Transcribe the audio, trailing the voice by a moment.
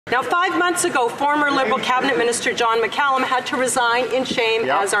Now, 5 months ago, former Liberal Cabinet Minister John McCallum had to resign in shame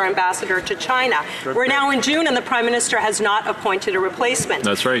as our ambassador to China. We're now in June and the Prime Minister has not appointed a replacement.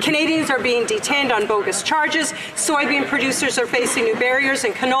 That's right. Canadians are being detained on bogus charges, soybean producers are facing new barriers,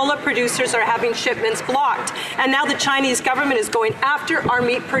 and canola producers are having shipments blocked. And now the Chinese government is going after our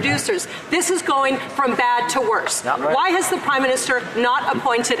meat producers. This is going from bad to worse. Why has the Prime Minister not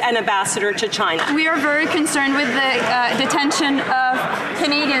appointed an ambassador to China? We are very concerned with the detention of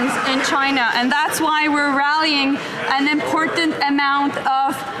Canadians in China, and that's why we're rallying an important amount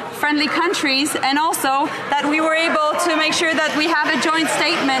of friendly countries, and also that we were able to make sure that we have a joint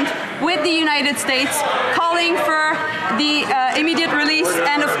statement with the United States calling for the immediate release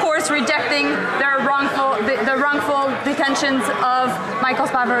and, of course, rejecting the wrongful detentions of Michael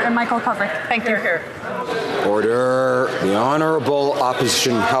Spavor and Michael Kovrig. Thank you. Order. The Honourable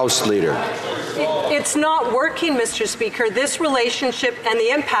Opposition House Leader. It's not working, Mr. Speaker. This relationship and the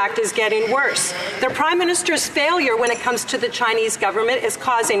impact is getting worse. The Prime Minister's failure when it comes to the Chinese government is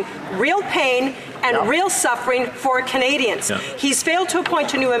causing real pain and real suffering for Canadians. He's failed to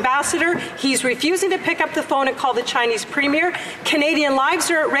appoint a new ambassador. He's refusing to pick up the phone and call the Chinese premier. Canadian lives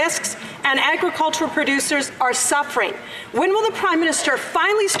are at risk, and agricultural producers are suffering. When will the Prime Minister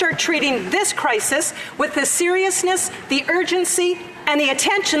finally start treating this crisis with the seriousness, the urgency, and the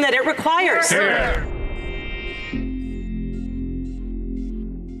attention that it requires?